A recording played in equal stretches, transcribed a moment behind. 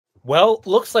Well,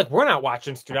 looks like we're not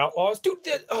watching Street Outlaws. Dude,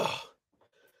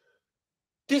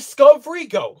 Discovery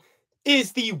Go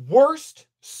is the worst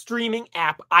streaming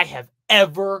app I have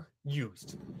ever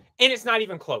used. And it's not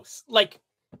even close. Like,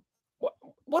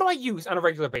 what do I use on a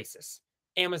regular basis?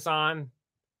 Amazon,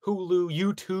 Hulu,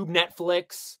 YouTube,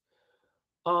 Netflix.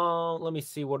 Let me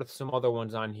see. What are some other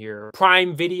ones on here?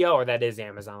 Prime Video, or that is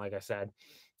Amazon, like I said.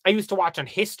 I used to watch on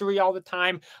History all the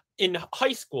time. In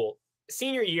high school,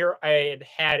 senior year, I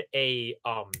had a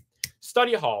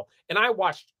study hall, and I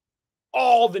watched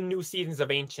all the new seasons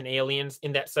of Ancient Aliens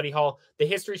in that study hall. The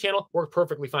History Channel worked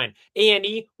perfectly fine.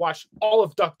 A&E watched all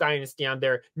of Duck Dynasty on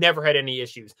there, never had any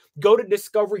issues. Go to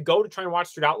Discovery, go to try and watch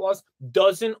Street Outlaws,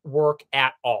 doesn't work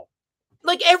at all.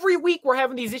 Like every week we're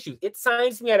having these issues. It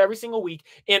signs me out every single week.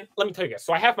 And let me tell you guys,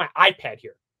 so I have my iPad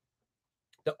here.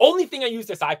 The only thing I use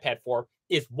this iPad for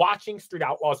is watching Street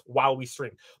Outlaws while we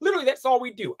stream. Literally, that's all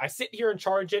we do. I sit here and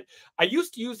charge it. I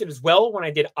used to use it as well when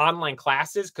I did online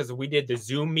classes because we did the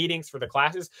Zoom meetings for the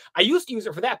classes. I used to use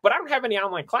it for that, but I don't have any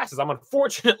online classes. I'm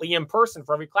unfortunately in person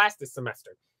for every class this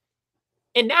semester.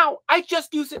 And now I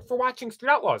just use it for watching Street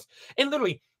Outlaws. And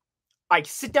literally, I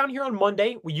sit down here on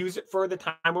Monday. We use it for the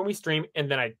time when we stream,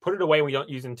 and then I put it away and we don't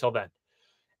use it until then.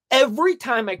 Every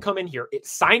time I come in here, it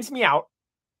signs me out.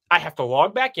 I have to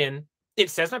log back in. It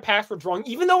says my password's wrong,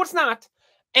 even though it's not.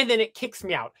 And then it kicks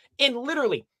me out. And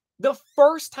literally, the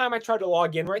first time I tried to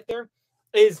log in right there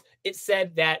is it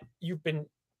said that you've been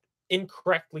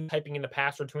incorrectly typing in the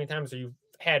password too many times, or you've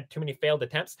had too many failed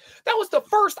attempts. That was the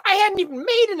first. I hadn't even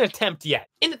made an attempt yet.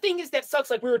 And the thing is, that sucks.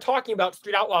 Like we were talking about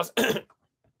Street Outlaws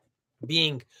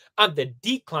being on the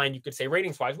decline, you could say,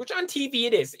 ratings-wise, which on TV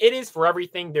it is. It is for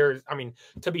everything. There's, I mean,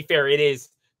 to be fair, it is.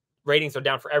 Ratings are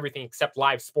down for everything except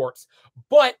live sports.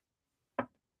 But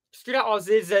Street Outlaws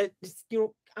is,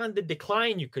 on the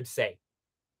decline, you could say.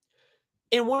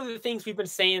 And one of the things we've been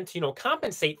saying to,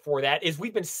 compensate for that is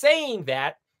we've been saying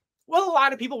that, well, a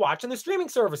lot of people watching the streaming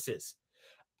services.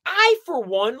 I, for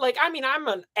one, I'm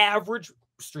an average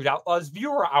Street Outlaws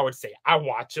viewer, I would say. I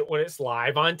watch it when it's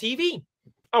live on TV.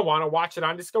 I want to watch it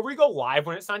on Discovery Go live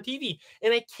when it's on TV.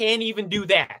 And I can't even do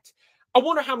that. I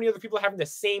wonder how many other people are having the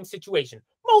same situation.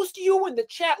 Most of you in the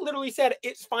chat literally said,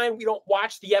 it's fine, we don't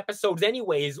watch the episodes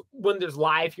anyways when there's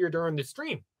live here during the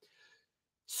stream.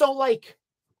 So,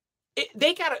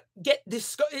 they got to get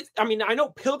this. I mean, I know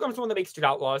Pilgrim's the one that makes Street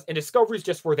Outlaws, and Discovery's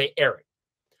just where they air it.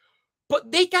 But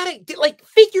they got to,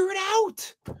 figure it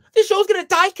out. The show's going to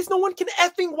die because no one can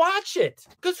effing watch it.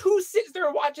 Because who sits there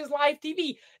and watches live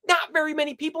TV? Not very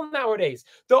many people nowadays.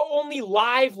 The only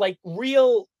live,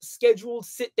 real scheduled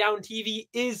sit-down TV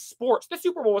is sports. The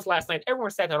Super Bowl was last night.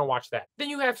 Everyone sat down and watched that. Then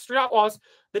you have Street Outlaws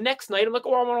the next night. I'm like,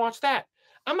 oh, I want to watch that.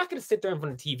 I'm not going to sit there in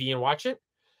front of the TV and watch it.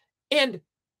 And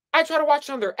I try to watch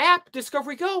it on their app,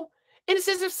 Discovery Go, and it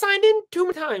says I've signed in 2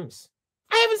 more times.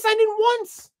 I haven't signed in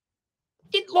once.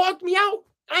 It logged me out.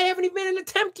 I haven't even made an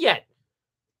attempt yet.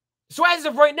 So as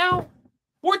of right now,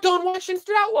 we're done watching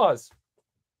Street Outlaws.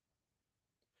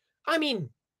 I mean,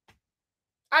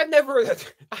 I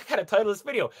gotta title this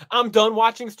video, I'm done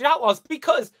watching Street Outlaws,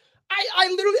 because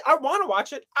I want to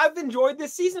watch it. I've enjoyed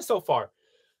this season so far.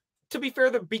 To be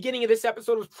fair, the beginning of this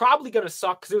episode was probably going to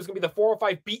suck because it was going to be the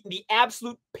 405 beating the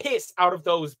absolute piss out of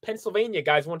those Pennsylvania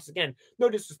guys. Once again, no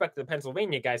disrespect to the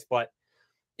Pennsylvania guys, but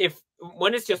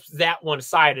when it's just that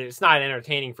one-sided, it's not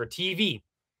entertaining for TV.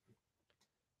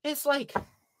 It's like,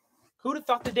 who'd have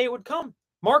thought the day would come?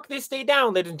 Mark this day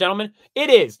down, ladies and gentlemen. It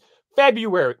is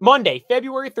Monday,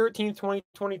 February 13th,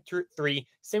 2023.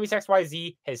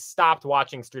 ABCXYZ has stopped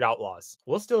watching Street Outlaws.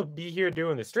 We'll still be here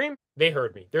doing the stream. They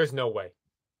heard me. There's no way.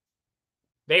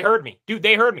 They heard me. Dude,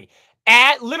 they heard me.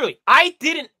 Literally, I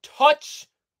didn't touch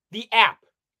the app.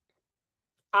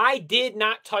 I did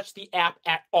not touch the app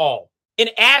at all. And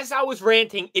as I was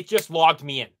ranting, it just logged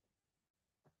me in.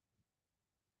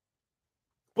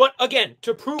 But again,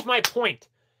 to prove my point,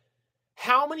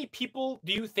 how many people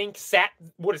do you think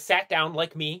would have sat down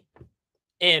like me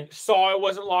and saw I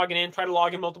wasn't logging in, tried to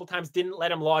log in multiple times, didn't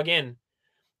let him log in,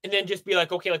 and then just be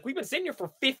like, okay, we've been sitting here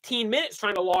for 15 minutes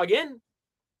trying to log in.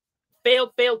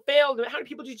 Failed. How many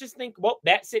people do you just think, well,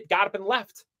 that's it, got up and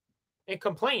left and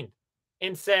complained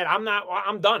and said, I'm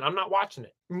done. I'm not watching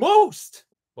it. Most.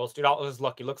 Well, Street Outlaws is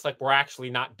lucky. Looks like we're actually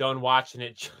not done watching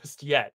it just yet.